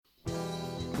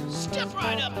Step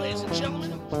right up, ladies and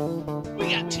gentlemen.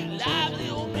 We got two lively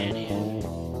old men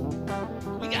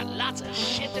here. We got lots of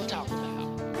shit to talk about.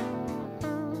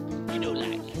 You know,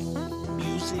 like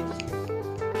music,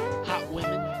 hot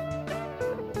women.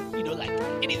 You know, like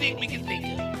anything we can think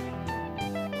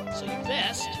of. So you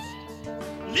best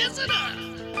listen up.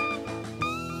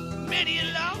 Many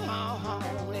a long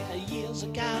years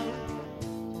ago,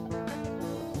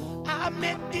 I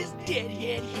met this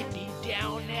deadhead hippie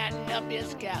down at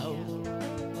Nabisco.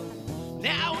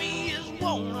 Now he is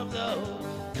one of the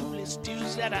coolest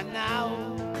dudes that I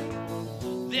know.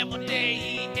 Then one day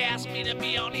he asked me to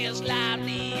be on his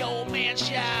lively old man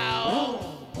show.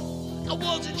 I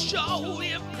wasn't sure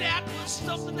if that was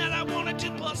something that I wanted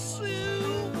to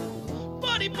pursue,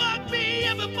 but he bugged me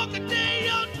every fucking day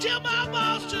until my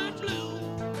balls turned blue.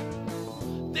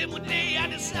 Then one day I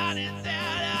decided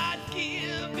that I'd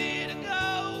give it a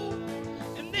go,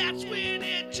 and that's when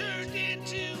it turned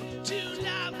into Two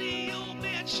Lively Old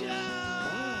Men Show.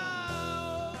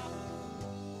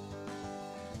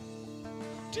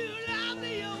 Two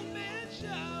Lively Old Men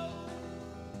Show.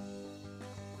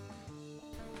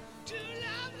 Two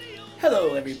Lively Old Men.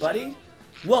 Hello, everybody.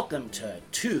 Welcome to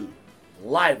Two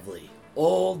Lively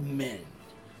Old Men.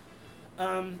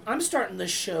 I'm starting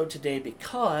this show today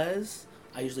because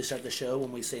I usually start the show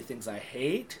when we say things I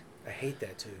hate. I hate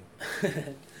that too.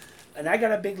 And I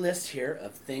got a big list here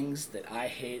of things that I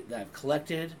hate that I've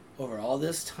collected over all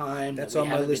this time. That's that we on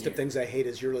my haven't list been of here. things I hate.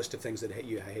 Is your list of things that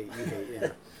you hate? Yeah.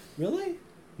 Really?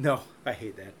 No, I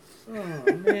hate that.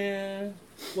 Oh, man.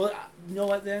 Well, you know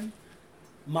what then?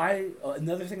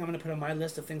 Another thing I'm going to put on my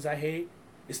list of things I hate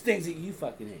is things that you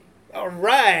fucking hate. All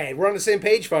right, we're on the same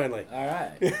page finally. All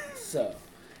right. So,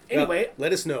 anyway, Now,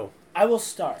 let us know. I will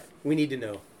start. We need to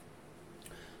know.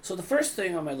 So the first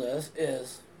thing on my list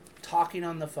is talking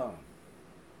on the phone.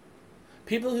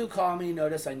 People who call me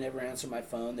notice I never answer my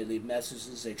phone. They leave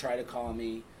messages. They try to call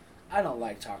me. I don't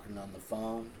like talking on the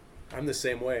phone. I'm the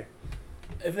same way.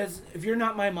 If you're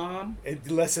not my mom,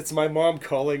 Unless it's my mom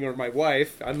calling or my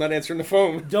wife, I'm not answering the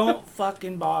phone. don't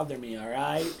fucking bother me, all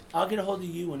right? I'll get a hold of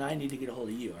you when I need to get a hold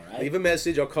of you, all right? Leave a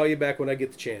message. I'll call you back when I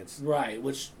get the chance. Right,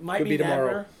 which might Could be be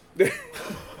tomorrow. never.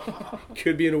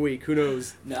 Could be in a week. Who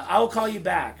knows? No, I will call you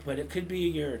back, but it could be a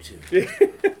year or two.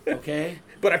 Okay?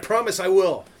 But I promise I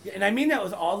will. And I mean that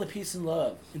with all the peace and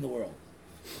love in the world.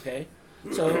 Okay?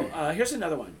 So here's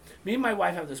another one. Me and my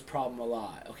wife have this problem a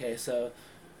lot. Okay, so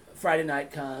Friday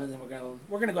night comes and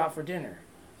we're gonna go out for dinner.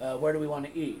 Where do we want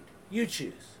to eat? You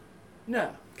choose.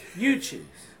 No, you choose.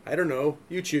 I don't know.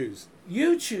 You choose.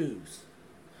 You choose.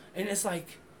 And it's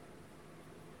like,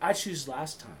 I chose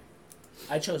last time.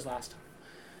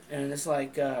 And it's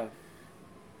like, I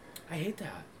hate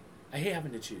that. I hate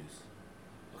having to choose.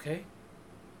 Okay?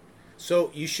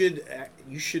 So you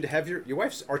should have your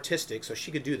wife's artistic, so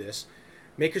she could do this.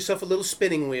 Make yourself a little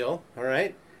spinning wheel, all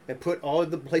right, and put all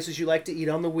of the places you like to eat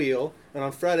on the wheel. And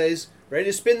on Fridays, ready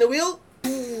to spin the wheel?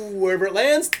 Wherever it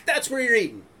lands, that's where you're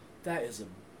eating. That is a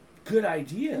good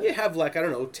idea. You have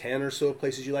 10 or so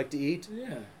places you like to eat,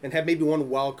 Yeah. and have maybe one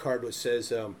wild card which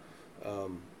says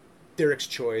Derek's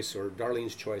choice or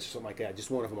Darlene's choice or something like that.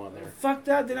 Just one of them on there. Fuck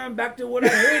that, then I'm back to what I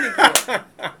hate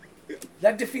again.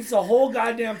 That defeats the whole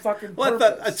goddamn fucking Well,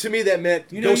 purpose. I thought, to me that meant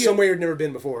You know, go you- somewhere you've never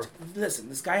been before, Listen,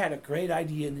 this guy had a great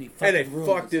idea and he and fucking they ruined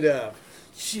fucked it up.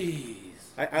 Jeez.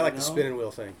 I like the You know? spinning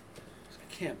wheel thing.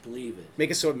 I can't believe it.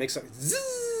 Make it so it makes like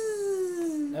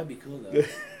zzz. That'd be cool though.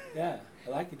 Yeah, I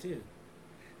like it too.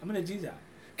 I'm gonna do that.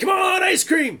 Come on, ice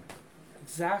cream.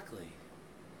 Exactly.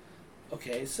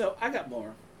 Okay, so I got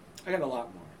more. I got a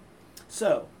lot more.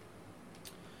 So,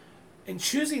 in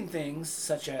choosing things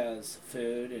such as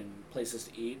food and places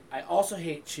to eat, I also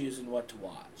hate choosing what to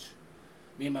watch.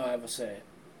 Me and my wife will say,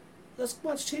 let's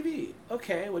watch TV.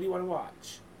 Okay, what do you want to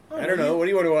watch? I don't know. What do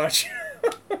you want to watch?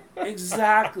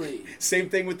 Exactly. Same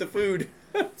thing with the food.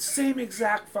 Same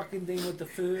exact fucking thing with the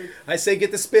food. I say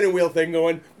get the spinning wheel thing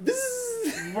going.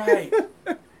 Bzzz. Right.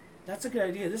 That's a good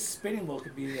idea. This spinning wheel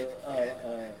could be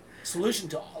a solution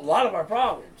to a lot of our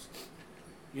problems.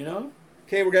 You know?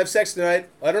 Okay, we're gonna have sex tonight.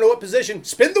 I don't know what position.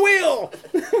 Spin the wheel.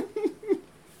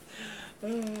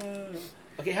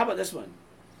 Okay, how about this one?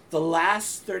 The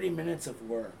last 30 minutes of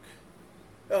work.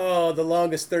 Oh, the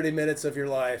longest 30 minutes of your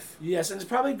life. Yes, and it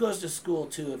probably goes to school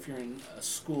too if you're in a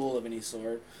school of any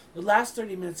sort. The last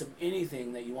 30 minutes of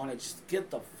anything that you want to just get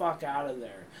the fuck out of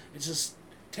there. It just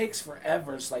takes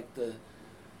forever. It's like the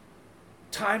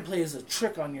time plays a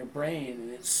trick on your brain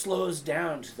and it slows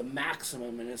down to the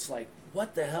maximum and it's like,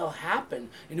 what the hell happened?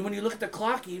 And when you look at the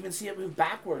clock, you even see it move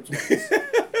backwards once.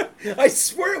 I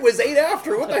swear it was 8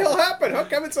 after. What the hell happened? How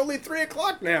come it's only 3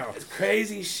 o'clock now? It's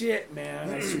crazy shit, man.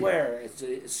 I swear.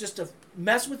 It's just a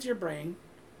mess with your brain.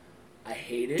 I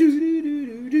hate it.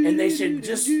 And they should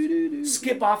just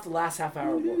skip off the last half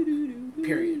hour of work.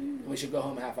 Period. And we should go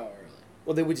home a half hour early.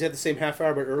 Well, they would just have the same half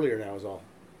hour, but earlier now is all.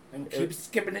 And keep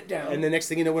skipping it down. And the next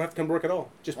thing you know, we don't have to come to work at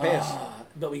all. Just pay us.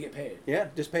 But we get paid. Yeah,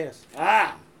 just pay us.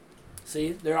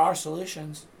 See, there are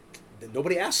solutions. Then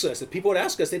nobody asks us. If people would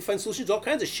ask us, they'd find solutions to all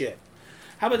kinds of shit.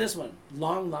 How about this one?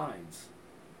 Long lines.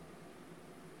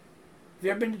 Have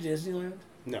you ever been to Disneyland?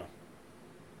 No.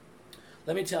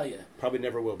 Let me tell you. Probably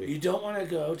never will be. You don't want to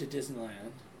go to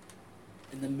Disneyland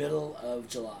in the middle of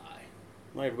July.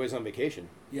 Well, everybody's on vacation.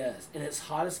 Yes, and it's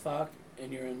hot as fuck,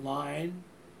 and you're in line.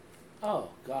 Oh,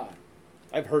 God.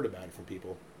 I've heard about it from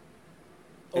people.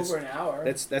 Over an hour.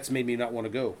 That's made me not want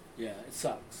to go. Yeah, it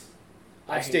sucks.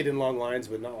 I've stayed in long lines,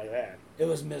 but not like that. It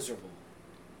was miserable.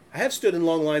 I have stood in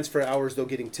long lines for hours, though,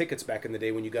 getting tickets back in the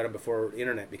day when you got them before the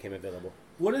internet became available.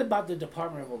 What about the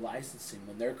Department of Licensing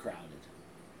when they're crowded?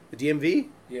 The DMV?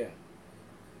 Yeah.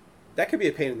 That could be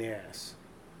a pain in the ass.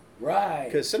 Right.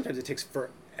 Because sometimes it takes forever.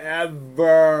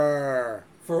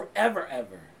 Forever,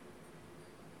 ever.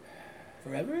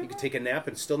 Forever? You could take a nap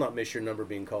and still not miss your number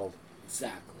being called.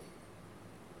 Exactly.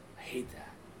 I hate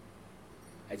that.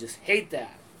 I just hate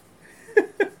that.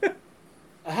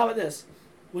 How about this?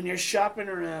 When you're shopping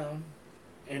around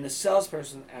and a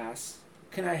salesperson asks,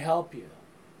 "Can I help you?"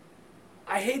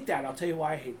 I hate that. I'll tell you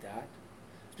why I hate that.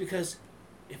 It's because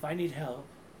if I need help,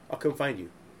 I'll come find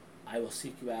you. I will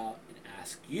seek you out and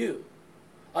ask you.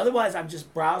 Otherwise, I'm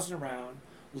just browsing around.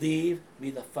 Leave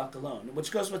me the fuck alone.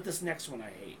 Which goes with this next one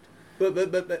I hate.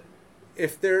 But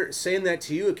if they're saying that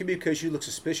to you, it could be because you look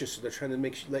suspicious, so they're trying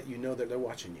to let you know that they're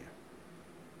watching you.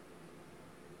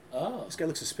 Oh. This guy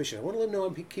looks suspicious. I want to let him know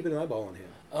I'm keeping an eyeball on him.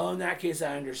 Oh, in that case,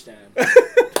 I understand.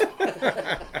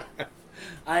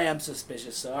 I am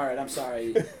suspicious, so all right, I'm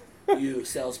sorry, you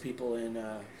salespeople in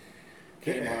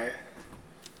Kmart.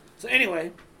 So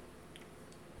anyway,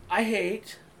 I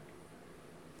hate...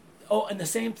 Oh, and the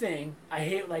same thing, I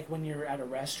hate like when you're at a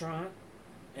restaurant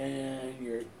and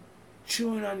you're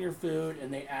chewing on your food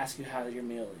and they ask you how your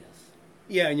meal is.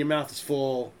 Yeah, and your mouth is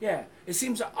full. Yeah, it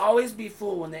seems to always be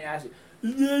full when they ask you,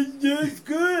 "That's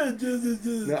good."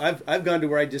 No, I've gone to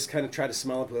where I just kind of try to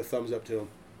smile up with a thumbs up to them.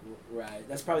 Right,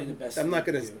 that's probably the best. I'm not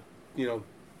thing going to to, do.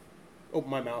 open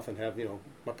my mouth and have,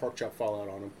 my pork chop fall out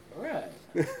on them. Right.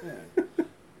 Yeah.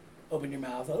 Open your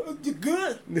mouth. Oh, you're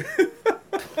good.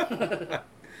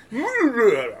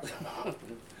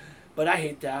 But I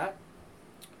hate that.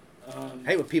 I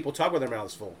hate when people talk with their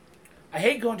mouths full. I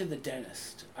hate going to the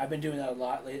dentist. I've been doing that a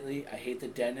lot lately. I hate the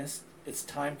dentist. It's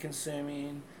time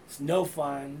consuming. It's no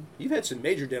fun. You've had some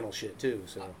major dental shit too,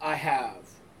 so. I have.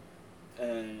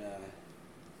 And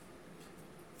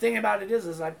thing about it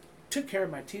is I took care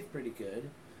of my teeth pretty good.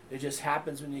 It just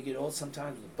happens when you get old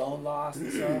sometimes with bone loss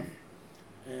and stuff.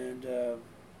 And I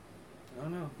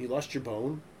don't know. You lost your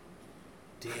bone?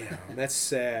 Damn, that's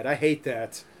sad. I hate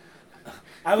that.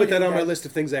 I would put that on my list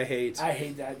of things I hate. I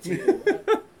hate that too.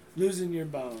 Losing your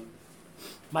bone.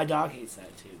 My dog hates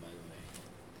that too, by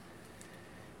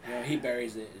the way. He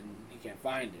buries it and he can't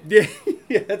find it.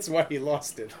 Yeah, that's why he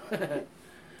lost it.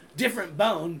 Different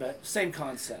bone, but same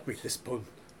concept. Wait, this bone,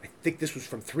 I think this was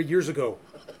from 3 years ago.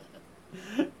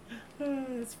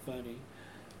 That's funny.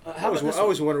 I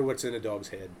always wonder what's in a dog's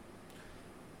head.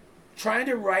 Trying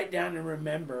to write down and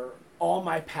remember all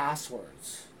my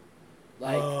passwords.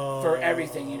 For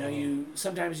everything, you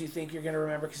sometimes you think you're going to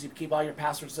remember because you keep all your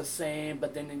passwords the same,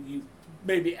 but then you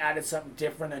maybe added something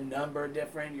different, a number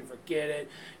different, you forget it.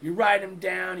 You write them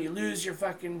down, you lose your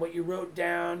fucking what you wrote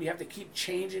down. You have to keep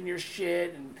changing your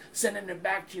shit and sending it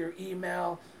back to your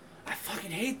email. I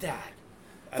fucking hate that.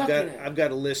 I've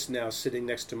got a list now sitting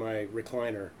next to my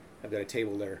recliner. I've got a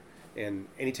table there, and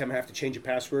anytime I have to change a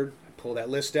password, I pull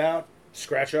that list out,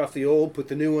 scratch off the old, put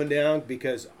the new one down,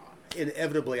 because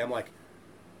inevitably I'm like,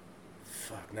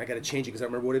 fuck, and I got to change it because I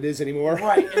don't remember what it is anymore.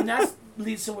 Right, and that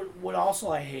leads to what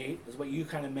also I hate, is what you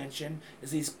kind of mentioned,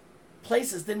 is these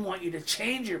places didn't want you to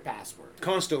change your password.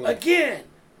 Constantly. Again.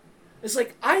 It's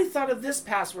like, I thought of this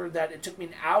password that it took me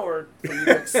an hour for you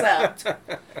to accept,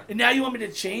 and now you want me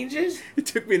to change it? It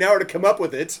took me an hour to come up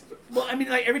with it. Well, I mean,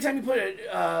 like, every time you put it,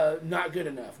 not good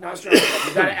enough, not strong enough,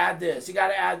 you gotta add this, you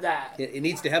gotta add that. It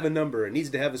needs to have a number, it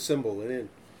needs to have a symbol, and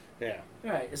yeah.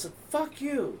 Right, it's like, fuck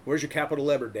you. Where's your capital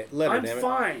letter, I'm damn it?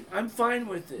 fine. I'm fine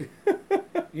with it.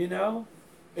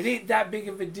 It ain't that big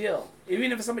of a deal.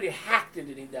 Even if somebody hacked it,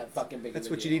 it ain't that fucking big of a deal.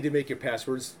 That's what you need to make your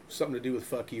passwords something to do with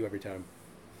fuck you every time.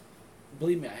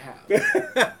 Believe me, I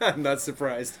have. I'm not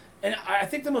surprised. And I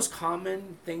think the most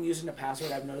common thing using a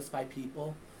password I've noticed by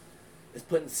people is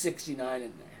putting 69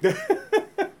 in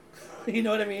there. You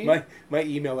know what I mean? My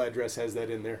email address has that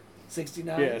in there.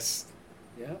 69? Yes.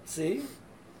 Yeah, see?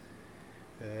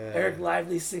 Eric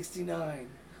Lively 69.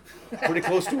 Pretty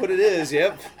close to what it is,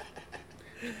 yep.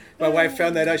 My wife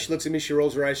found that out. She looks at me, she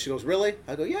rolls her eyes, she goes, really?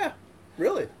 I go, yeah,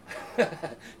 really.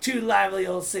 2 lively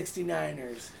old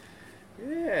 69ers.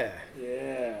 Yeah.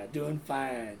 Yeah, doing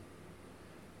fine.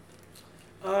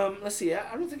 Let's see.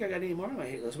 I don't think I got any more on my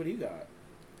hate list. What do you got?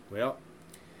 Well,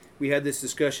 we had this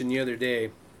discussion the other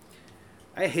day.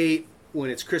 I hate when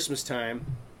it's Christmas time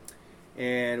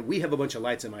and we have a bunch of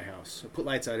lights in my house. I put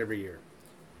lights out every year.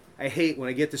 I hate when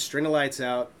I get the string of lights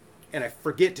out and I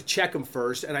forget to check them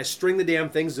first and I string the damn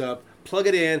things up, plug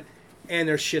it in, and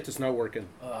there's shit that's not working.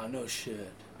 Oh, no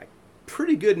shit. I'm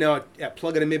pretty good now at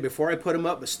plugging them in before I put them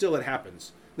up, but still it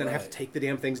happens. Then I have to Right. take the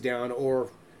damn things down or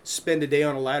spend a day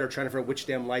on a ladder trying to figure out which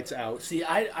damn light's out. See,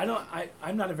 I'm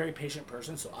not a very patient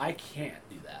person, so I can't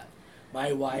do that.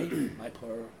 My wife, my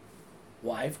poor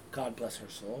wife, God bless her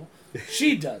soul,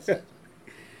 she does it.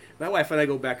 My wife and I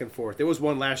go back and forth. There was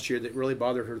one last year that really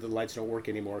bothered her. The lights don't work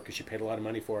anymore because she paid a lot of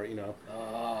money for it, you know.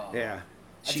 Oh. Yeah.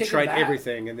 I She take it tried back.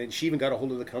 everything, and then she even got a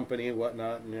hold of the company and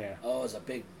whatnot. And yeah. Oh, it's a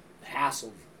big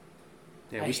hassle.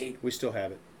 Yeah, I we, hate- we still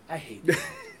have it. I hate that.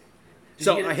 Did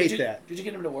So, you get- I hate did you- that. Did you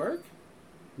get them to work?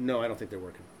 No, I don't think they're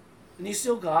working. And you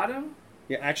still got them?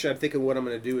 Yeah, actually, I'm thinking what I'm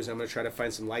going to do is I'm going to try to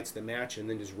find some lights that match and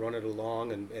then just run it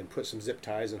along and put some zip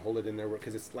ties and hold it in there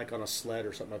because it's like on a sled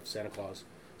or something of Santa Claus.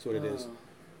 That's what it is. Oh.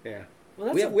 Yeah.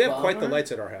 Well, that's We a have quite the bummer.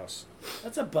 lights at our house.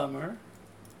 That's a bummer.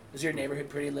 Is your neighborhood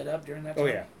pretty lit up during that time? Oh,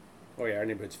 yeah. Oh, yeah, our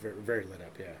neighborhood's very, very lit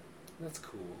up, yeah. That's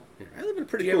cool. Yeah, I live in a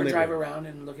pretty Do you cool ever drive neighborhood. around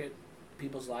and look at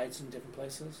people's lights in different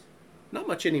places? Not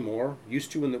much anymore.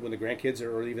 Used to when the grandkids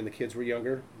or even the kids were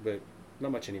younger, but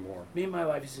not much anymore. Me and my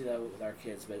wife used to do that with our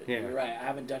kids, but Yeah. you're right. I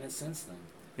haven't done it since then.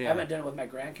 Yeah. I haven't done it with my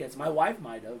grandkids. My wife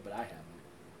might have, but I haven't.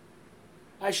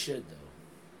 I should, though.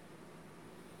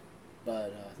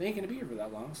 But they ain't going to be here for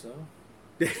that long, so.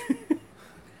 They're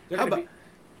How going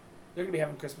to be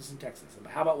having Christmas in Texas.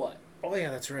 But how about what? Oh, yeah,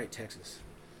 that's right, Texas.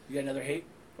 You got another hate?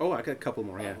 Oh, I got a couple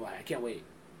more, yeah. Oh, I can't wait.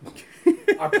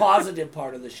 Our positive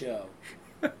part of the show.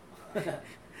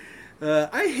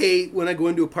 I hate when I go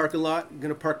into a parking lot, I'm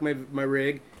going to park my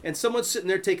rig, and someone's sitting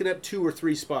there taking up 2 or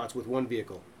 3 spots with one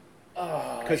vehicle.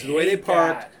 Oh, 'Cause I the way they hate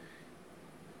parked, that.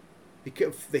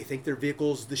 Because they think their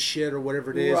vehicle's the shit or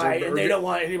whatever it is. Right, or and they don't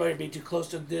want anybody to be too close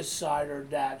to this side or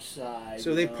that side.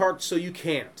 So you they know? parked so you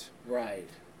can't. Right.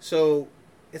 So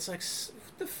it's like,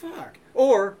 what the fuck?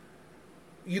 Or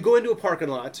you go into a parking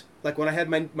lot, like when I had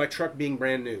my truck being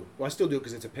brand new. Well, I still do it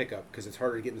because it's a pickup, because it's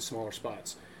harder to get in the smaller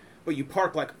spots. But you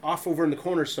park like off over in the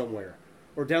corner somewhere,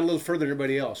 or down a little further than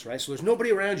everybody else, right? So there's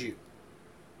nobody around you.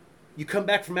 You come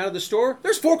back from out of the store,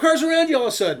 there's 4 cars around you all of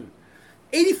a sudden.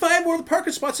 85 more of the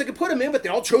parking spots they could put them in, but they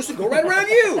all chose to go right around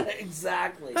you.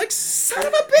 Exactly. Like, son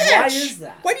of a bitch! Why is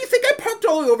that? Why do you think I parked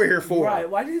all the way over here for? Right.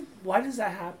 Why does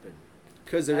that happen?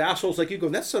 Because the assholes like you go,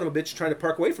 that son of a bitch trying to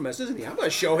park away from us, isn't he? I'm going to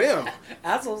show him.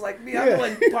 Assholes like me, I'm the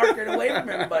one parking away from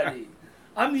everybody.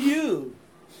 I'm you.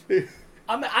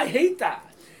 I hate that.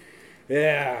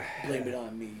 Yeah. Blame it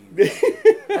on me.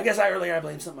 I guess I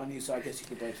blamed something on you, so I guess you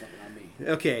can blame something on me.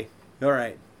 Okay. All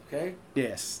right. Okay?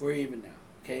 Yes. We're even now.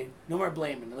 Okay? No more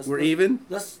blaming. We're even?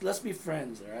 Let's be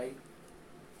friends, all right?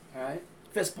 All right?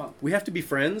 Fist pump. We have to be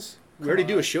friends? We Come already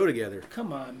do on. a show together.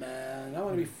 Come on, man. I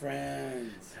want to be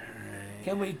friends. All right.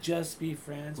 Can we just be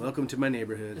friends? Welcome to my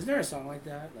neighborhood. Isn't there a song like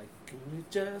that? Like, can we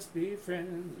just be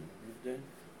friends?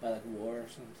 By like War or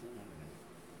something?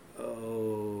 I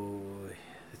Oh,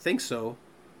 I think so.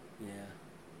 don't know.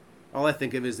 Yeah. All I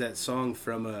think of is that song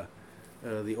from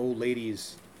the old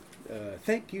ladies.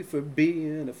 Thank you for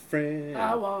being a friend.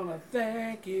 I want to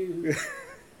thank you.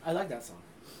 I like that song.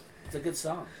 It's a good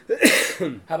song.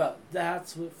 How about,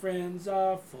 that's what friends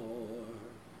are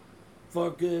for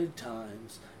good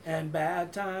times and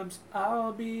bad times.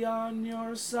 I'll be on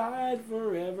your side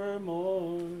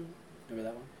forevermore. Remember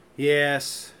that one?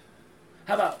 Yes.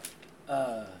 How about,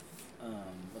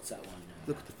 what's that one?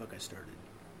 Look what the fuck I started.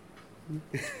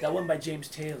 That one by James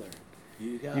Taylor.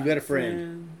 You got a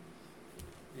friend.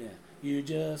 Yeah. You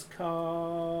just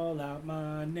call out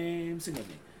my name. Sing with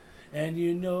me. And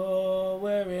you know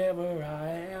wherever I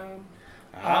am,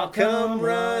 I'll come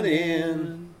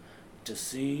running. to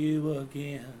see you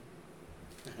again.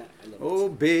 I love Oh,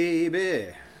 it. baby.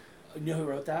 You know who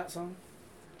wrote that song?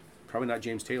 Probably not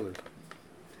James Taylor.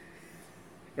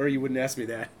 Or you wouldn't ask me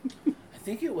that. I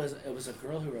think it was a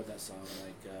girl who wrote that song.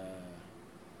 Like,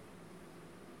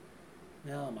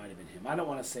 no, it might have been him. I don't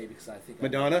want to say because I think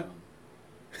Madonna?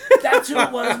 That's who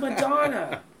it was,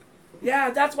 Madonna.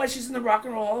 Yeah, that's why she's in the Rock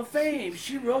and Roll Hall of Fame.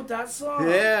 She wrote that song.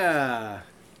 Yeah.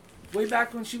 Way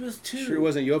back when she was 2. Sure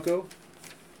wasn't Yoko?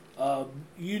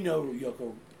 You know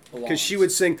Yoko belongs. Because she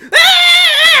would sing...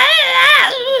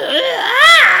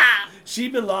 She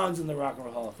belongs in the Rock and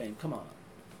Roll Hall of Fame. Come on.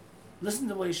 Listen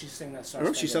to the way she sang that song. I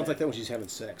remember she sounds like that when she's having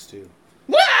sex, too.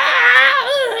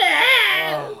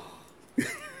 Oh.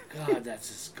 God, that's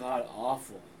just god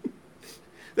awful.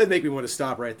 That'd make me want to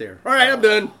stop right there. All right, I'm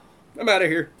done. I'm out of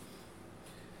here.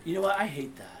 You know what? I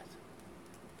hate that.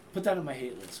 Put that on my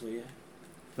hate list, will you?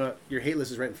 Your hate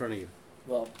list is right in front of you.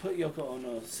 Well, put Yoko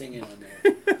Ono singing on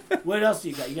there. What else do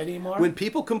you got? You got any more? When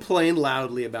people complain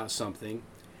loudly about something,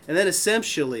 and then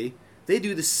essentially they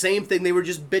do the same thing they were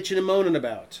just bitching and moaning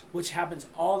about. Which happens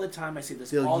all the time. I see this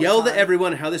They'll all the yell time. to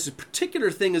everyone how this particular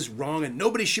thing is wrong and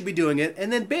nobody should be doing it,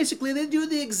 and then basically they do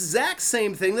the exact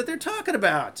same thing that they're talking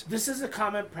about. This is a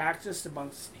common practice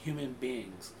amongst human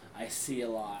beings. I see a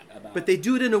lot about. But they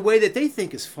do it in a way that they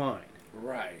think is fine.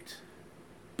 Right.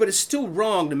 But it's still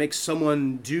wrong to make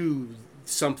someone do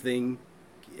something.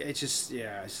 It's just,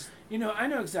 yeah. It's just, You know, I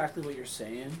know exactly what you're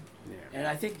saying. yeah. And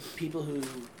I think people who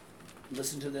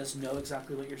listen to this know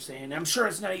exactly what you're saying. I'm sure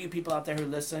it's none of you people out there who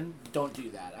listen. Don't do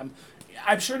that.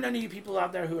 I'm sure none of you people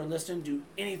out there who are listening do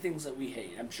any things that we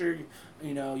hate. I'm sure,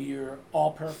 you know, you're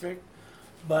all perfect.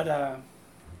 But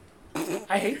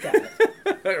I hate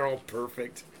that. They're all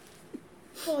perfect.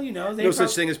 Well, you know, No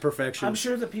such thing as perfection. I'm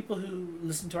sure the people who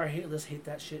listen to our hate list hate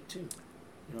that shit too.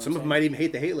 You know Some of them might even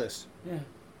hate the hate list. Yeah.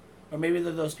 Or maybe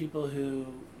they're those people who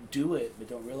do it but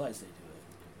don't realize they do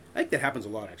it. I think that happens a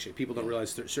lot, actually. People don't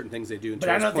realize certain things they do But until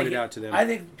I it's don't pointed think out to them. I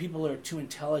think people are too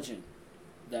intelligent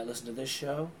that listen to this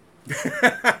show,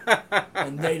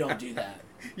 and they don't do that.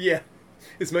 Yeah.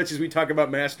 As much as we talk about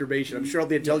masturbation, I'm sure all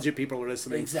the intelligent people are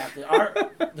listening. Exactly.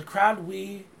 The crowd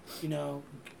we, you know,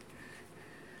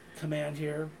 command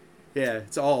here. Yeah,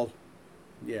 it's all,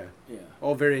 yeah,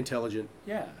 all very intelligent.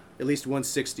 Yeah. At least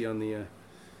 160 on the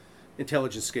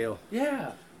intelligence scale.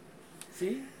 Yeah.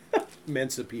 See?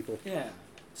 Mensa people. Yeah.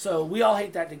 So we all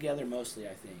hate that together mostly,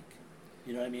 I think.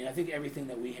 You know what I mean? I think everything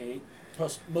that we hate,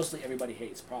 mostly everybody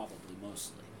hates, probably,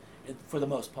 mostly. For the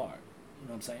most part. You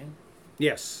know what I'm saying?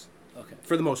 Yes. Okay.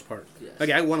 For the most part. Yes.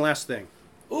 Okay, I got one last thing.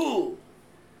 Ooh!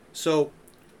 So,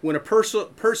 when a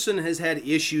person has had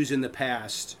issues in the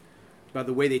past about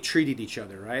the way they treated each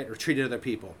other, right? Or treated other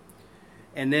people.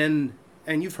 And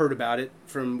you've heard about it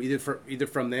from either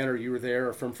from then or you were there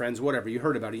or from friends, whatever. You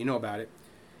heard about it, you know about it.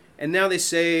 And now they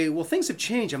say, well, things have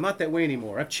changed. I'm not that way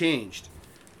anymore. I've changed.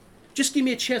 Just give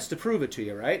me a chance to prove it to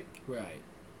you, right? Right.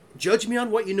 Judge me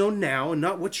on what you know now and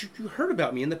not what you heard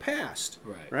about me in the past.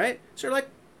 Right. Right? So they're like,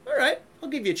 all right, I'll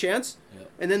give you a chance.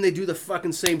 Yep. And then they do the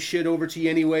fucking same shit over to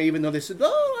you anyway, even though they said,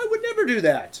 oh, I would never do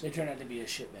that. They turn out to be a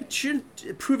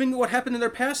shitbag. Proving what happened in their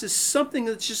past is something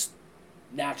that's just,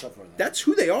 Natural for them. that's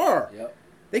who they are. Yep.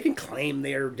 They can claim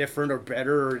they're different or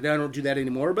better or I don't do that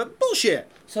anymore, but bullshit.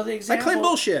 So the I example... claim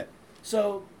bullshit.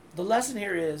 So the lesson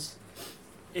here is,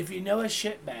 if you know a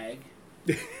shitbag,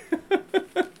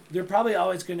 they're probably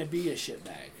always going to be a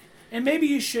shitbag. And maybe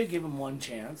you should give them one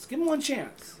chance. Give them one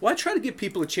chance. Well, I try to give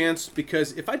people a chance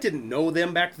because if I didn't know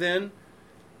them back then,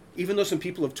 even though some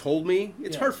people have told me,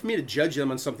 it's hard for me to judge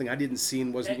them on something I didn't see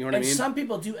and wasn't, you know what I mean? And some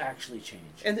people do actually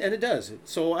change. And it does.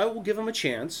 So I will give them a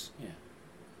chance. Yeah.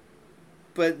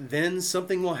 But then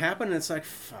something will happen and it's like,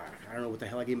 fuck, I don't know what the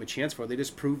hell I gave them a chance for. They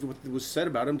just proved what was said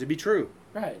about them to be true.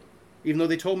 Right. Even though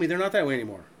they told me they're not that way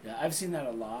anymore. Yeah, I've seen that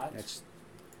a lot.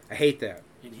 I hate that.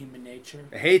 In human nature.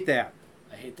 I hate that.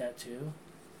 I hate that too.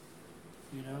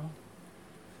 You know?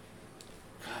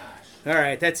 Gosh. All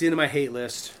right, that's the end of my hate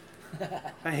list.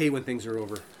 I hate when things are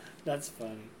over. That's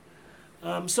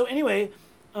funny. So anyway,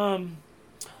 I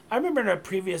remember in a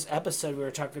previous episode we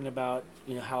were talking about,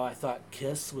 you know, how I thought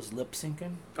Kiss was lip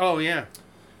syncing. Oh, yeah.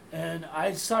 And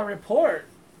I saw a report,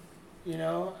 you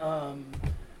know,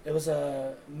 it was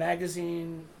a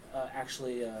magazine,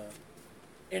 actually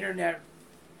internet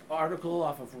article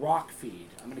off of Rockfeed.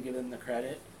 I'm going to give them the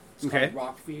credit. It's called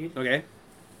Rockfeed. Okay.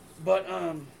 But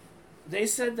they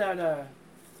said that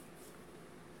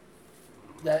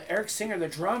that Eric Singer, the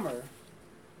drummer,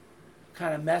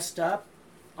 kind of messed up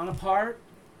on a part,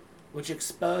 which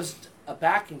exposed a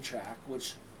backing track,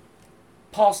 which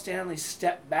Paul Stanley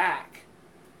stepped back,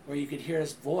 where you could hear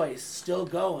his voice still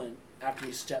going after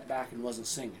he stepped back and wasn't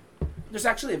singing. There's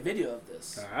actually a video of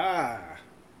this. Ah,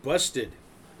 busted.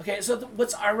 Okay, so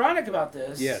what's ironic about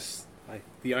this... Yes,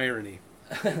 the irony.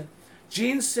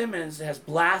 Gene Simmons has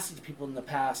blasted people in the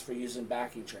past for using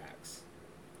backing tracks.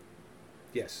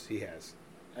 Yes, he has.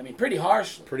 I mean, pretty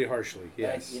harshly. Pretty harshly,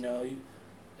 yes. Like, you know,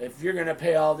 if you're gonna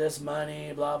pay all this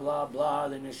money, blah blah blah,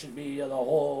 then it should be the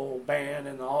whole band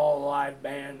and the all live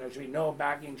band. There should be no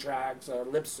backing tracks or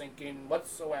lip syncing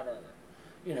whatsoever.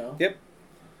 You know. Yep.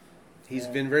 He's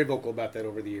been very vocal about that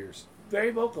over the years.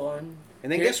 Very vocal, and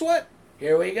then guess what?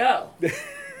 Here we go.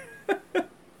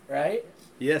 Right?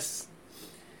 Yes.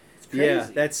 It's crazy. Yeah,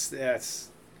 that's.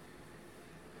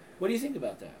 What do you think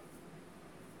about that?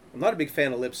 I'm not a big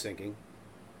fan of lip syncing.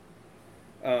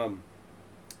 Trying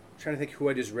to think who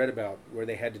I just read about where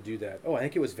they had to do that. Oh, I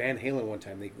think it was Van Halen one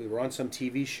time. They were on some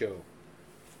TV show.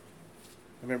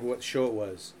 I remember what show it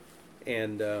was,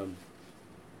 and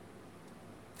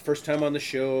first time on the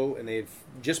show, and they've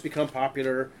just become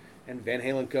popular. And Van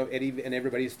Halen, Eddie, and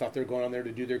everybody thought they were going on there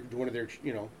to do one of their,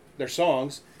 their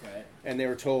songs. Right. And they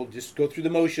were told, just go through the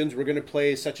motions. We're going to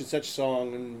play such and such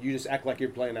song, and you just act like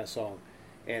you're playing that song.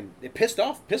 And it pissed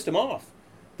them off.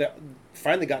 That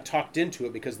finally got talked into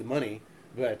it because of the money,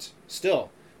 but still,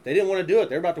 they didn't want to do it.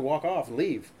 They're about to walk off and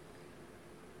leave.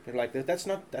 They're like, that's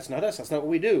not us. That's not what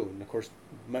we do. And of course,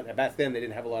 back then they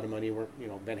didn't have a lot of money. Weren't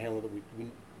Van Halen that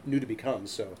we knew to become.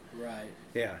 So right.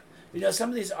 Yeah. Some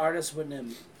of these artists wouldn't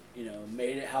have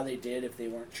made it how they did if they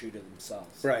weren't true to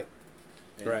themselves. Right.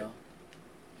 Right.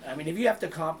 I mean, if you have to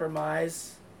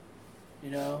compromise,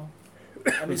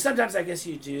 I mean, sometimes I guess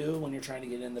you do when you're trying to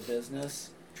get in the business.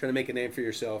 Trying to make a name for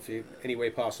yourself any way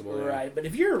possible. Right, but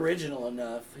if you're original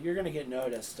enough, you're going to get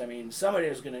noticed. I mean, somebody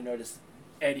is going to notice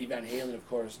Eddie Van Halen, of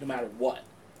course, no matter what.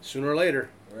 Sooner or later.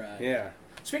 Right. Yeah.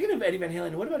 Speaking of Eddie Van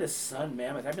Halen, what about his son,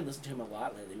 Mammoth? I've been listening to him a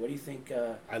lot lately. What do you think?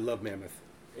 I love Mammoth.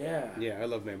 Yeah. Yeah, I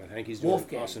love Mammoth. I think he's doing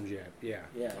an awesome job. Yeah.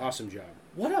 Awesome job.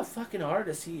 What a fucking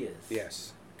artist he is.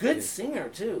 Yes. Good singer,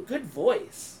 too. Good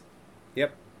voice.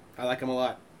 Yep. I like him a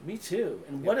lot. Me, too.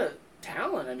 And what a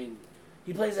talent. I mean,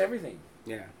 he plays everything.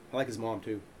 Yeah. I like his mom,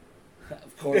 too.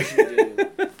 Of course you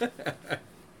do.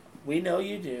 We know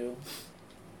you do.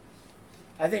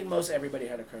 I think most everybody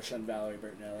had a crush on Valerie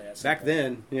Bertinelli at some Back point.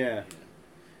 then, yeah.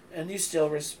 And you still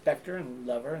respect her and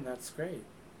love her, and that's great.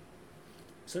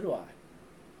 So do I.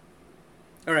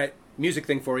 All right, music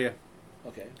thing for you.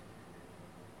 Okay.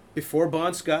 Before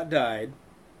Bon Scott died,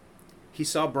 he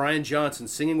saw Brian Johnson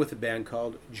singing with a band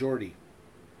called Geordie.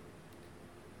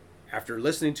 After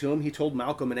listening to him, he told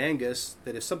Malcolm and Angus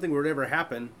that if something were to ever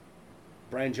happen,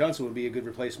 Brian Johnson would be a good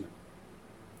replacement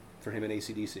for him in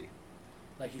AC/DC.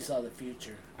 Like he saw the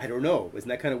future. I don't know. Isn't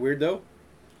that kind of weird, though?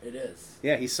 It is.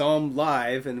 Yeah, he saw him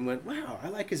live and went, wow, I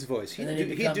like his voice. He'd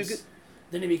do good.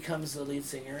 Then he becomes the lead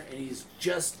singer, and he's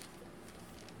just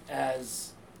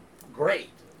as great,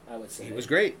 I would say. He was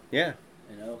great, yeah.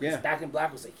 Because Back in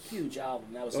Black was a huge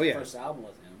album. That was the first album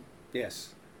with him.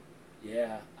 Yes.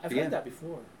 Yeah. I've heard that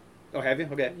before. Oh, have you?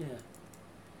 Okay. Yeah.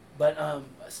 But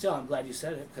still, I'm glad you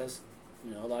said it, because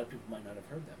a lot of people might not have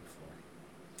heard that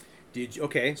before.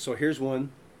 Okay, so here's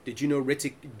one. Did you know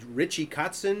Richie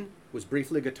Kotzen was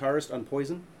briefly a guitarist on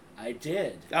Poison? I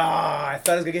did. I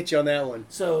thought I was going to get you on that one.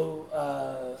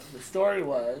 So the story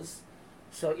was,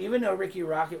 even though Ricky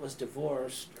Rocket was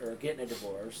divorced, or getting a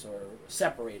divorce, or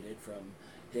separated from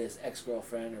his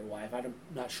ex-girlfriend or wife, I'm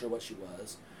not sure what she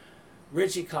was,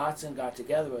 Richie Kotzen got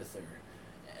together with her.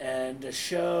 And to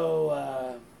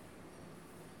show,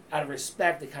 out of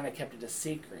respect, they kind of kept it a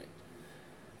secret.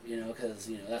 Because,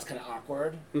 that's kind of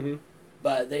awkward. Mm-hmm.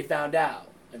 But they found out.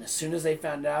 And as soon as they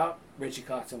found out, Richie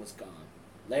Kotzen was gone.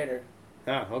 Later.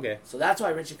 Okay. So that's why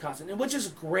Richie Kotzen, and which is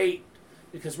great,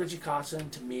 because Richie Kotzen,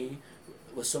 to me,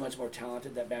 was so much more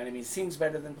talented, that band. I mean, he sings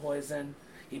better than Poison.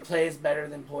 He plays better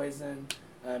than Poison.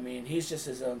 I mean, he's just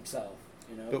his own self,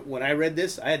 But when I read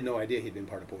this, I had no idea he'd been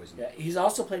part of Poison. Yeah, he's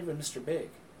also played with Mr. Big.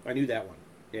 I knew that one.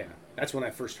 Yeah. That's when I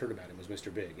first heard about him, was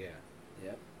Mr. Big, yeah.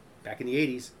 Yep. Back in the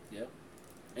 80s. Yep.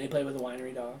 And he played with the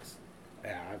Winery Dogs.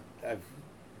 Yeah, I've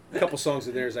a couple songs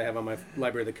of theirs I have on my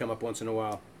library that come up once in a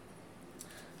while.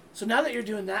 So now that you're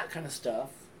doing that kind of stuff...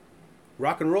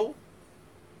 Rock and roll?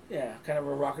 Yeah, kind of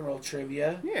a rock and roll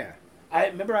trivia. Yeah. I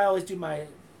always do my...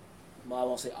 Well, I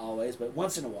won't say always, but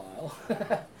once in a while.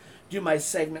 do my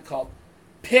segment called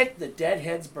Pick the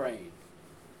Deadhead's Brain.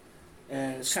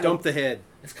 And it's Stump the head.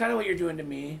 It's kind of what you're doing to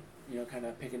me. Kind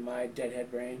of picking my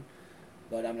deadhead brain.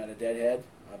 But I'm not a deadhead.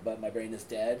 But my brain is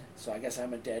dead. So I guess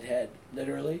I'm a deadhead,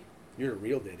 literally. You're a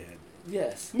real deadhead.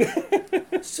 Yes.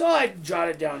 So I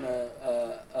jotted down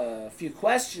a few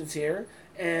questions here,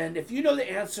 and if you know the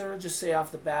answer, just say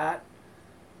off the bat.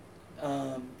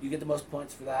 You get the most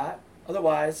points for that.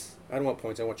 Otherwise, I don't want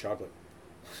points. I want chocolate.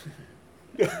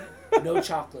 no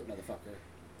chocolate, motherfucker.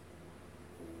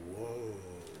 Whoa.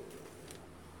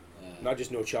 Not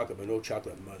just no chocolate, but no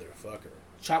chocolate, motherfucker.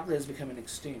 Chocolate is becoming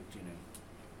extinct,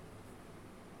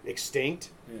 Extinct?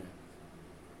 Yeah.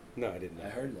 No, I didn't know. I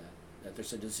heard that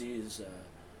there's a disease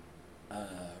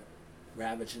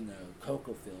ravaging the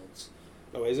cocoa fields,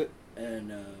 Oh, is it?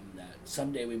 and that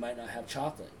someday we might not have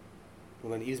chocolate.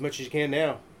 Well, then eat as much as you can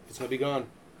now. It's going to be gone.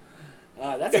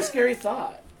 That's a scary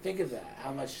thought. Think of that.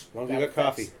 How much? As long as that you got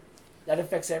affects- coffee. That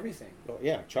affects everything. Well,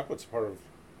 yeah, chocolate's part of,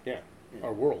 Yeah.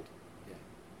 our world.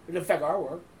 It would affect our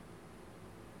work.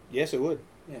 Yes, it would.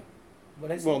 Yeah. What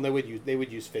did I say? Well, they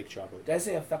would use fake chocolate. Did I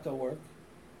say affect our work?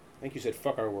 I think you said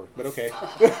fuck our work, but okay.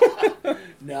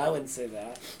 No, I wouldn't say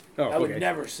that. Oh, I would okay.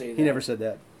 never say that. He never said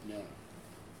that. No.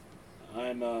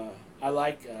 I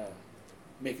like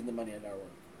making the money at our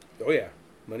work. Oh yeah,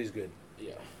 money's good.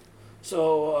 Yeah.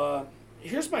 So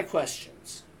here's my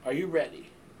questions. Are you ready?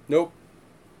 Nope.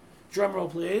 Drum roll,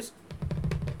 please.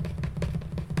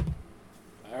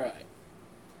 All right.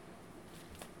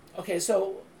 Okay,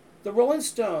 so the Rolling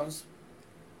Stones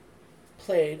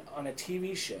played on a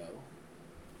TV show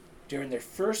during their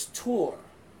first tour.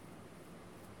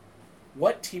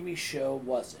 What TV show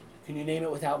was it? Can you name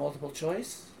it without multiple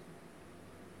choice?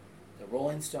 The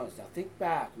Rolling Stones. Now think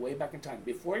back, way back in time.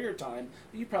 Before your time,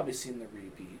 you've probably seen the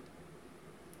repeat.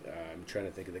 I'm trying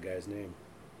to think of the guy's name.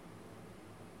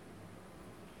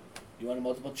 You want a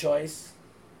multiple choice?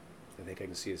 I think I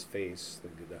can see his face,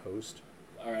 the host.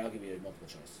 All right, I'll give you a multiple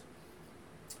choice.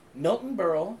 Milton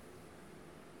Berle,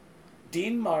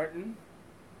 Dean Martin,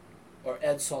 or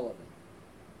Ed Sullivan?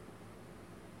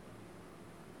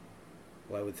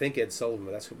 Well, I would think Ed Sullivan,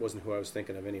 but that wasn't who I was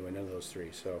thinking of anyway, none of those three.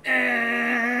 So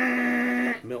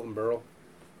Milton Berle.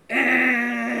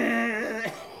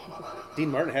 Dean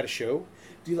Martin had a show?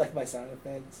 Do you like my sound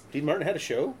effects? Dean Martin had a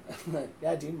show?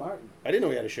 Yeah, Dean Martin. I didn't know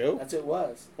he had a show. That's what it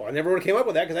was. Well, I never would have came up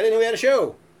with that because I didn't know he had a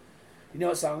show. You know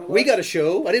what song it was? We got a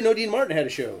show. I didn't know Dean Martin had a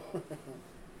show.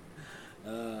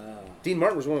 Dean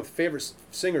Martin was one of the favorite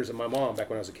singers of my mom back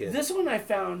when I was a kid. This one I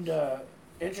found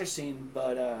interesting,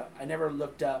 but I never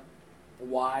looked up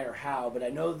why or how. But I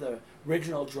know the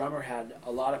original drummer had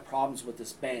a lot of problems with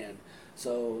this band,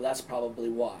 so that's probably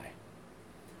why.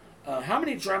 How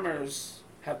many drummers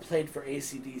have played for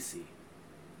AC/DC?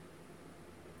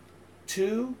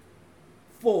 2,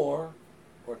 4,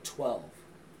 or 12?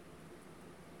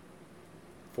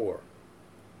 4.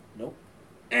 Nope.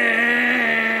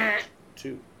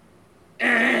 2.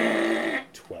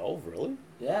 12, really?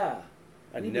 Yeah.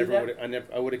 I You never knew that?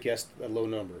 I would have guessed a low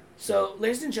number. So,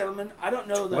 ladies and gentlemen, I don't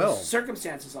know the 12.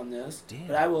 circumstances on this, Damn.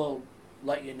 but I will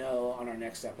let you know on our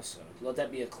next episode. Let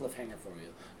that be a cliffhanger for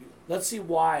you. Let's see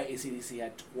why AC/DC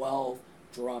had 12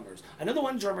 drummers. I know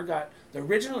the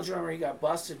original drummer, he got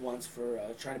busted once for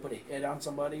trying to put a hit on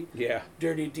somebody. Yeah.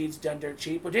 Dirty deeds done dirt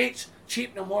cheap. But ain't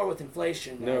cheap no more with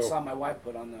inflation. No. I saw my wife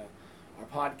put on our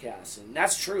podcast, and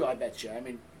that's true, I bet you. I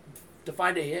mean, to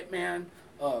find a hit man,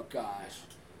 oh gosh,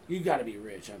 you got to be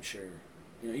rich, I'm sure.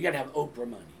 You got to have Oprah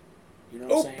money. You know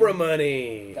what I'm saying? Oprah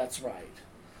money. That's right.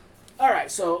 All right,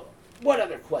 so what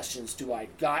other questions do I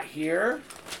got here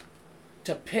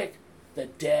to pick the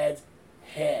dead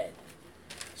head?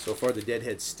 So far, the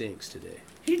deadhead stinks today.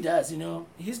 He does,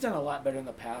 he's done a lot better in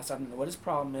the past. I don't know what his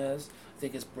problem is. I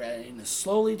think his brain is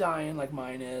slowly dying like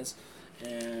mine is.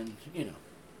 And,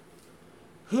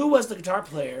 who was the guitar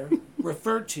player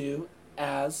referred to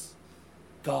as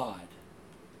God?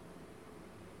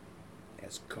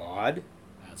 As God?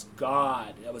 As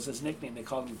God. That was his nickname. They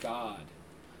called him God.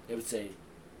 They would say,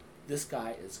 this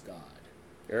guy is God.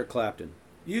 Eric Clapton.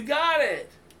 You got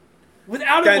it!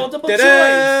 Without a Dun, multiple da, choice.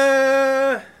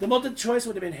 da! The multiple choice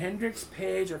would have been Hendrix,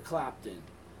 Page, or Clapton.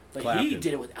 But he Clapton.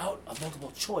 did it without a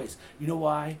multiple choice. You know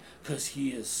why? Because he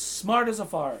is smart as a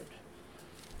fart.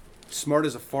 Smart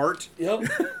as a fart? Yep.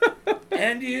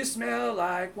 And you smell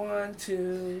like one,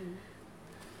 too.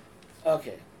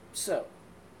 Okay, so.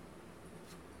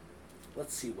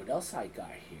 Let's see what else I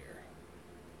got here.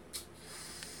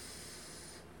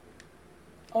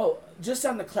 Oh, just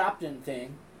on the Clapton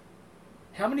thing.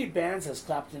 How many bands has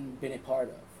Clapton been a part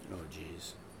of? Oh,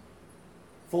 jeez.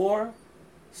 4,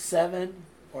 7,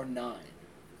 or 9?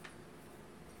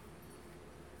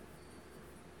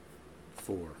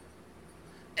 4.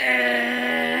 You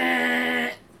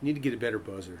need to get a better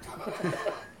buzzer.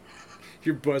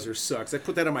 Your buzzer sucks. I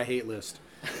put that on my hate list.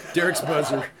 Derek's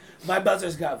buzzer. My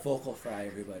buzzer's got vocal fry,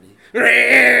 everybody.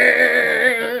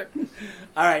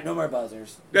 All right, no more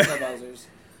buzzers. No more buzzers.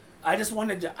 I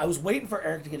was waiting for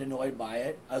Eric to get annoyed by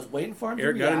it. I was waiting for him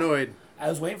Eric to react. got annoyed. I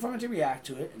was waiting for him to react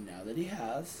to it, and now that he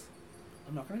has,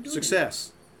 I'm not going to do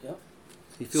Success. it. Yep.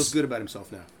 He feels good about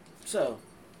himself now. So,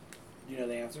 do you know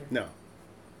the answer? No.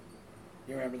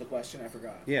 You remember the question? I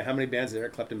forgot. Yeah, how many bands has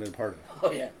Eric Clapton been a part of?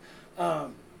 Oh, yeah.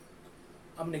 I'm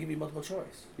going to give you multiple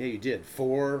choice. Yeah, you did.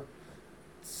 4,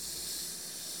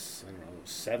 I don't know,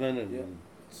 7 and Yep.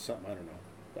 something. I don't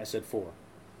know. I said 4,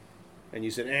 and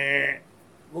you said eh.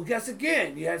 Well, guess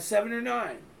again. You had 7 or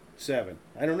 9. 7.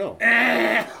 I don't know.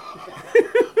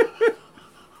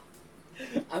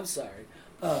 I'm sorry.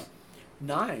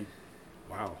 9.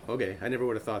 Wow. Okay, I never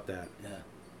would have thought that. Yeah.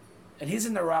 And he's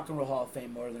in the Rock and Roll Hall of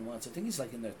Fame more than once. I think he's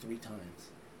like in there 3 times.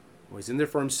 Well, he's in there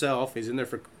for himself. He's in there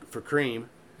for Cream.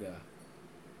 Yeah.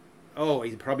 Oh,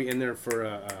 he's probably in there for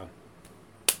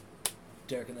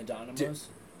Derek and the Dynamos.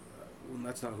 well,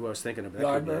 that's not who I was thinking of. That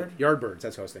Yardbird? could be it. Yardbirds.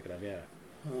 That's who I was thinking of. Yeah,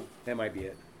 Huh. that might be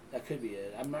it. That could be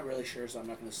it. I'm not really sure, so I'm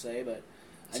not going to say. But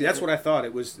See, that's what I thought.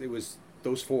 It was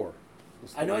those 4.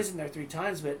 I know he's in there 3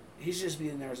 times, but he should just be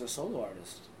in there as a solo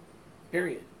artist.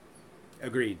 Period.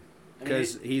 Agreed. I mean,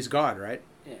 Because he's God, right?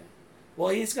 Yeah. Well,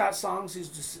 he's got songs. He's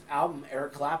just album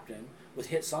Eric Clapton with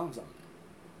hit songs on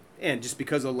it. And just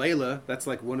because of Layla, that's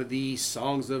like one of the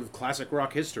songs of classic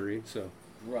rock history. So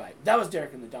Right. That was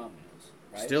Derek and the Dominoes.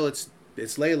 Right. still, it's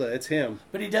Layla. It's him.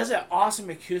 But he does that awesome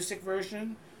acoustic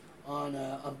version on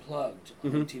Unplugged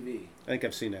on Mhm. MTV. I think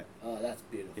I've seen that. Oh, that's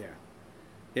beautiful. Yeah.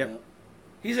 Yep. You know?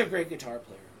 He's a great guitar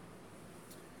player.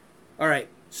 All right.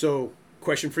 So,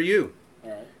 question for you. All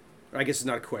right. I guess it's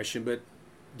not a question, but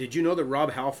did you know that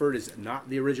Rob Halford is not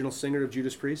the original singer of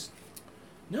Judas Priest?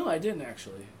 No, I didn't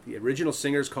actually. The original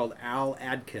singer is called Al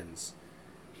Adkins.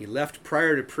 He left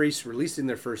prior to Priest releasing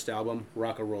their first album,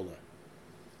 Rock-a-Rolla.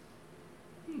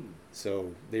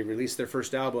 So they released their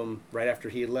first album right after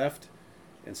he had left,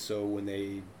 and so when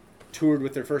they toured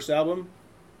with their first album,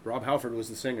 Rob Halford was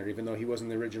the singer, even though he wasn't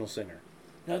the original singer.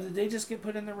 Now, did they just get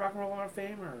put in the Rock and Roll Hall of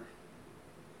Fame, or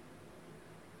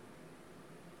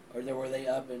were they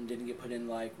up and didn't get put in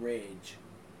like Rage?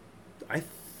 I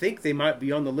think they might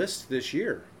be on the list this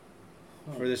year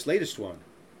Huh. for this latest one.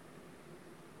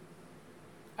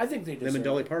 I think they Them deserve and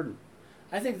Dolly it. Parton.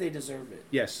 I think they deserve it.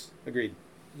 Yes, agreed.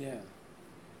 Yeah.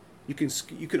 You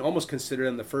can almost consider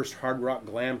them the first hard rock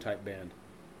glam type band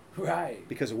Right.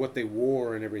 because of what they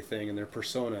wore and everything and their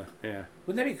persona. Yeah.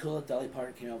 Wouldn't that be cool if Dolly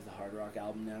Parton came out with a hard rock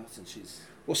album now, since she's...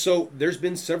 Well, so there's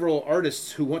been several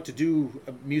artists who want to do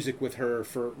music with her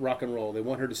for rock and roll. They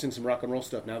want her to sing some rock and roll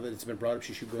stuff. Now that it's been brought up,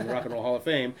 she should go in the Rock and Roll Hall of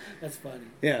Fame. That's funny.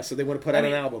 Yeah, so they want to put out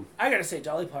an album. I gotta say,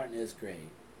 Dolly Parton is great.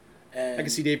 And I can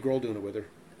see Dave Grohl doing it with her.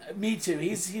 Me too.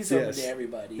 He's open Yes. to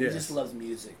everybody. He Yes. just loves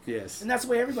music. Yes. And that's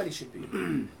the way everybody should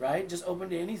be, right? Just open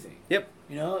to anything. Yep.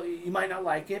 You know, you might not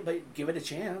like it, but give it a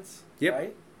chance. Yep.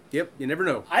 Right? Yep. You never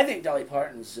know. I think Dolly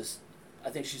Parton's just... I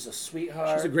think she's a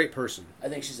sweetheart. She's a great person. I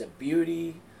think she's a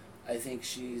beauty. I think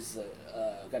she's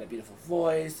got a beautiful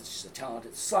voice. She's a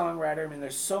talented songwriter. I mean,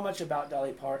 there's so much about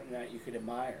Dolly Parton that you could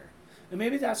admire. And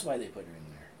maybe that's why they put her in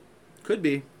there. Could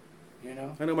be. You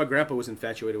know? I know my grandpa was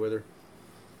infatuated with her.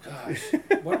 Gosh.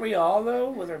 Weren't we all, though,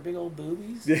 with our big old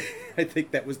boobies? I think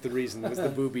that was the reason. It was the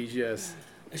boobies, yes.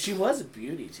 She was a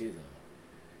beauty, too,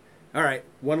 though. All right.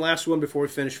 One last one before we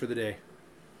finish for the day.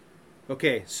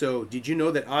 Okay, so did you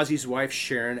know that Ozzy's wife,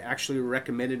 Sharon, actually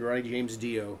recommended Ronnie James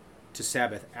Dio to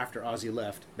Sabbath after Ozzy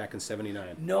left back in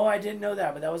 '79? No, I didn't know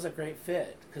that, but that was a great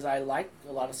fit. Because I like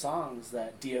a lot of songs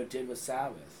that Dio did with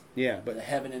Sabbath. Yeah, but The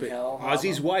Heaven and but Hell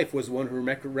Ozzy's album. wife was the one who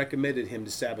recommended him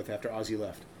to Sabbath after Ozzy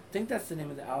left. I think that's the name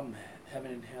of the album,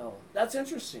 Heaven and Hell. That's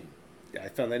interesting. Yeah, I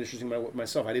found that interesting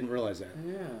myself. I didn't realize that.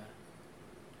 Yeah.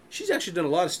 She's actually done a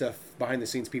lot of stuff behind the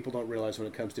scenes people don't realize when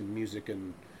it comes to music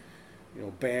and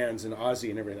bands and Ozzy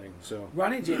and everything. So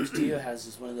Ronnie James Dio has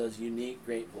just one of those unique,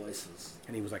 great voices.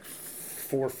 and he was like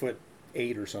 4'8"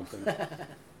 or something,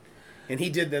 and he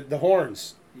did the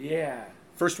horns. Yeah.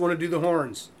 First one to do the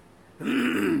horns.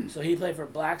 So he played for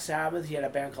Black Sabbath. He had a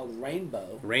band called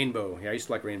Rainbow. Rainbow. Yeah, I used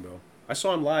to like Rainbow. I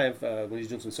saw him live when he was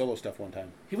doing some solo stuff one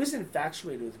time. He was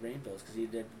infatuated with rainbows because he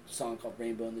did a song called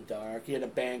Rainbow in the Dark. He had a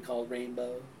band called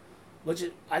Rainbow,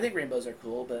 I think rainbows are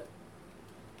cool, but,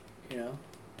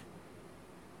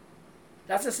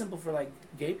 that's a symbol for, like,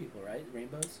 gay people, right?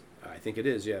 Rainbows? I think it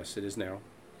is. Yes, it is now.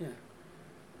 Yeah.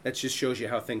 That just shows you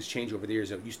how things change over the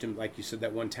years. It used to, like you said,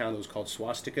 that one town that was called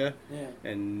Swastika, Yeah.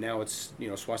 and now it's,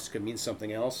 swastika means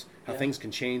something else. How Yeah. things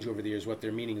can change over the years, what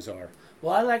their meanings are.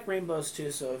 Well, I like rainbows,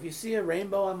 too, so if you see a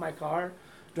rainbow on my car,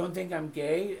 don't think I'm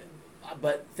gay,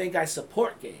 but think I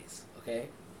support gays, okay?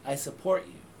 I support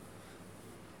you.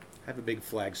 I have a big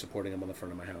flag supporting them on the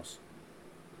front of my house.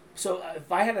 So if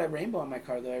I had a rainbow on my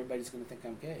car, though, everybody's going to think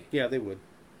I'm gay. Yeah, they would.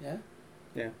 Yeah?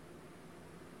 Yeah.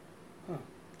 Huh.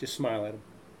 Just smile at them.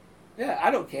 Yeah,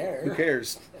 I don't care. Who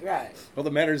cares? Right. All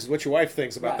that matters is what your wife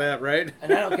thinks about Right. that, right?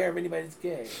 And I don't care if anybody's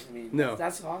gay. I mean, No.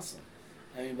 that's awesome.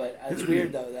 I mean, but it's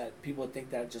weird, though, that people would think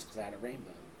that just because I had a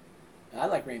rainbow. I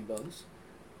like rainbows.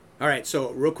 All right,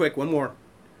 so real quick, one more.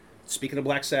 Speaking of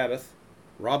Black Sabbath,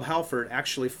 Rob Halford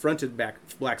actually fronted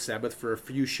Black Sabbath for a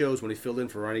few shows when he filled in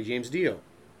for Ronnie James Dio.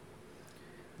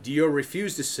 Dio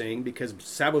refused to sing because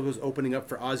Sabbath was opening up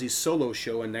for Ozzy's solo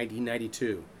show in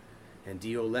 1992, and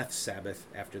Dio left Sabbath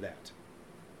after that.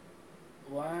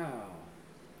 Wow.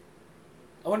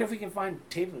 I wonder if we can find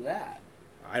tape of that.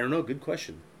 I don't know. Good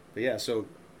question. But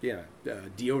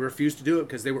Dio refused to do it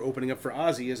because they were opening up for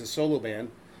Ozzy as a solo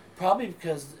band. Probably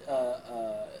because,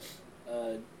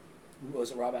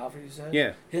 was it Rob Halford you said?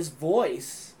 Yeah. His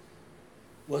voice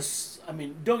was, I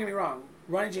mean, don't get me wrong,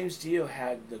 Ronnie James Dio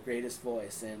had the greatest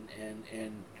voice and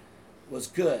was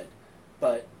good.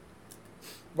 But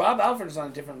Rob Halford is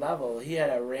on a different level. He had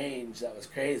a range that was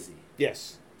crazy.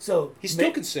 Yes. So He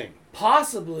still can sing.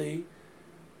 Possibly,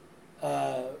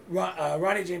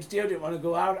 Ronnie James Dio didn't want to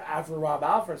go out after Rob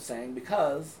Halford sang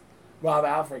because Rob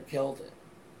Halford killed it.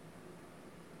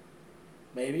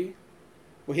 Maybe?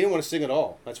 Well, he didn't want to sing at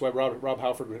all. That's why Rob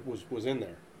Halford was in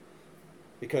there.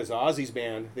 Because Ozzy's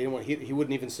band, they didn't want he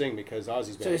wouldn't even sing because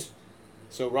Ozzy's band.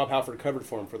 So Rob Halford covered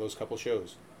for him for those couple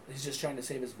shows. He's just trying to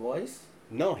save his voice?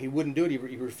 No, he wouldn't do it. He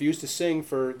refused to sing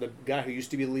for the guy who used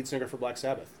to be the lead singer for Black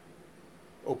Sabbath.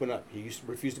 Open up. He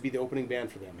refused to be the opening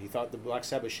band for them. He thought the Black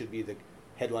Sabbath should be the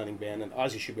headlining band and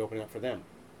Ozzy should be opening up for them.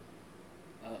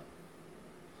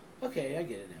 Okay, I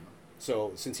get it now.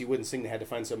 So since he wouldn't sing, they had to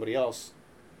find somebody else.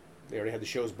 They already had the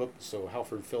shows booked, so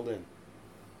Halford filled in.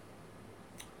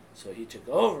 So he took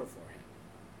over for him.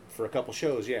 For a couple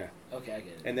shows, yeah. Okay, I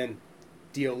get it. And then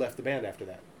Dio left the band after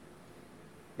that.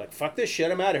 Like, fuck this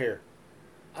shit, I'm out of here.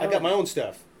 I got my own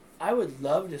stuff. I would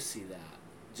love to see that,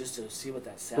 just to see what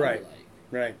that sounded Right. like.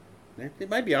 Right. It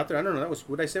might be out there. I don't know. That was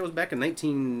what I say was back in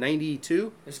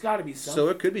 1992. There's got to be some. So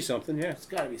it could be something, yeah. There's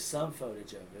got to be some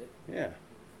footage of it. Yeah.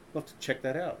 We'll have to check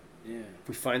that out. Yeah. If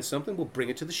we find something, we'll bring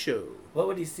it to the show. What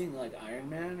would he sing, like Iron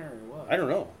Man or what? I don't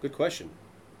know. Good question.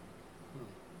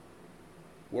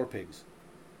 War Pigs.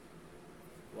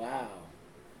 Wow.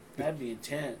 That'd be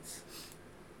intense.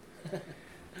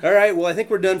 All right. Well, I think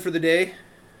we're done for the day.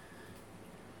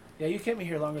 Yeah, you kept me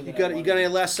here longer than You I got wanted. any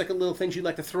last second little things you'd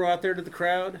like to throw out there to the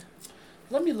crowd?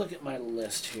 Let me look at my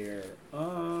list here.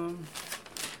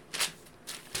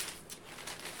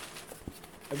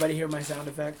 Everybody hear my sound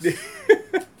effects?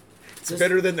 It's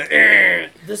better than the.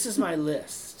 This is my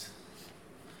list.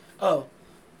 Oh,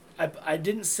 I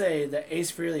didn't say that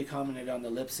Ace Frehley commented on the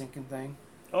lip syncing thing.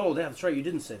 Oh, that's right. You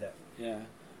didn't say that. Yeah.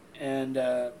 And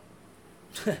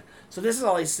so this is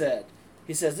all he said.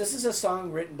 He says, this is a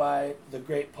song written by the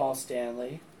great Paul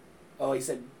Stanley. Oh, he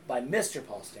said by Mr.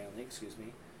 Paul Stanley, excuse me.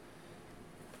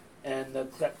 And the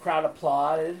crowd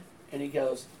applauded. And he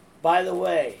goes, by the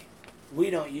way, we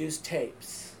don't use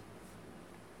tapes.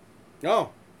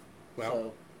 Oh. Well.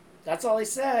 So that's all he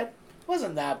said.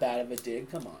 Wasn't that bad of a dig.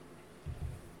 Come on.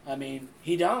 I mean,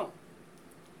 he don't.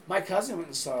 My cousin went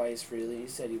and saw Ace Frehley. He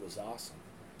said he was awesome.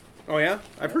 Oh, yeah?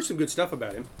 I've heard some good stuff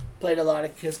about him. Played a lot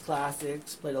of Kiss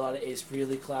classics. Played a lot of Ace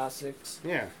Frehley classics.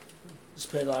 Yeah. Just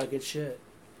played a lot of good shit.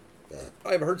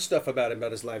 I've heard stuff about him,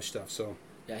 about his live stuff, so.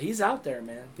 Yeah, he's out there,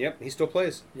 man. Yep, he still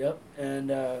plays. Yep.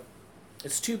 And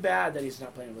it's too bad that he's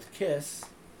not playing with Kiss.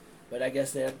 But I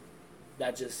guess that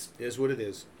just... Is what it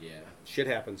is. Yeah. Shit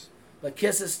happens. But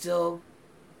Kiss is still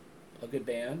a good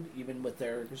band, even with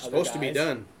their They're other supposed to be guys.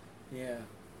 done. Yeah.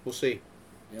 We'll see.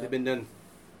 Yep. They've been done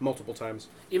multiple times.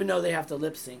 Even though they have to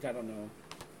lip sync, I don't know.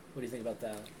 What do you think about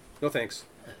that? No thanks.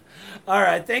 All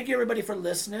right. Thank you, everybody, for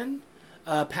listening.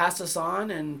 Pass us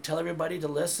on and tell everybody to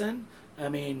listen. I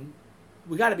mean,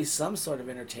 we got to be some sort of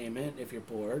entertainment if you're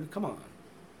bored. Come on.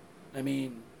 I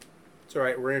mean... It's all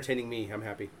right. We're entertaining me. I'm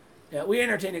happy. Yeah, we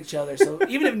entertain each other. So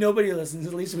even if nobody listens,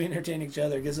 at least we entertain each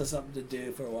other. It gives us something to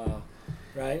do for a while.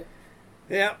 Right?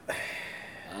 Yeah.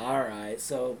 All right.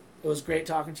 So it was great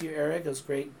talking to you, Eric. It was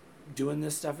great doing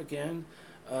this stuff again.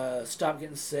 Stop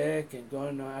getting sick and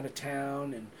going out of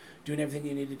town and doing everything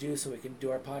you need to do so we can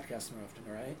do our podcast more often,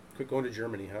 all right? Quit going to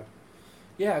Germany, huh?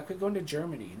 Yeah, quit going to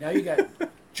Germany. Now you got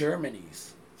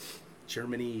Germany's.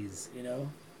 Germany's. You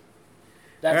know?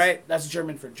 That's, all right. That's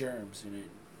German for germs, you know?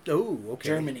 Oh, okay.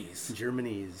 Germany's.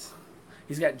 Germany's.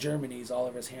 He's got Germany's all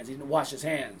over his hands. He didn't wash his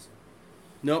hands.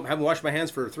 Nope, haven't washed my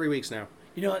hands for 3 weeks now.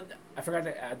 You know what? I forgot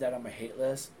to add that on my hate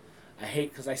list. I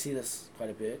hate because I see this quite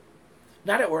a bit.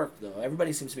 Not at work, though.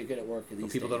 Everybody seems to be good at work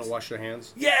these People days. don't wash their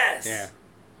hands? Yes! Yeah.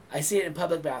 I see it in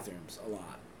public bathrooms a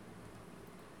lot.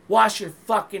 Wash your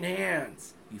fucking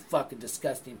hands, you fucking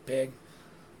disgusting pig.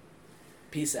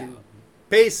 Peace out.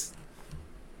 Peace.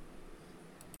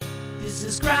 This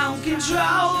is ground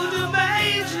control to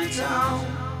Major Tom.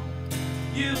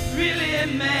 You've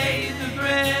really made the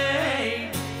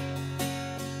grade.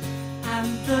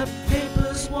 And the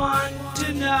papers want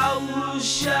to know who's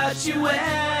shirt you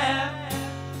wear.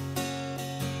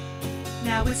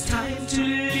 Now it's time to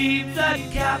leave the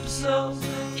capsule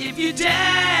if you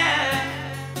dare.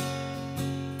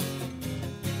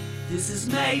 This is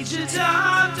Major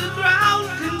Tom to ground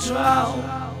control.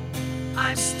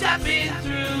 I'm stepping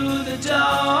through the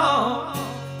door,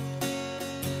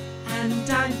 and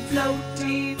I'm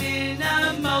floating in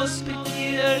a most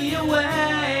peculiar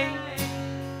way.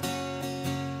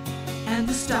 And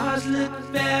the stars look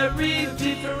very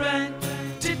different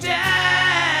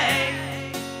today.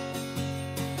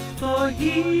 For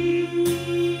here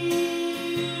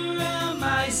am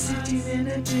I sitting in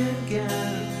a tin can,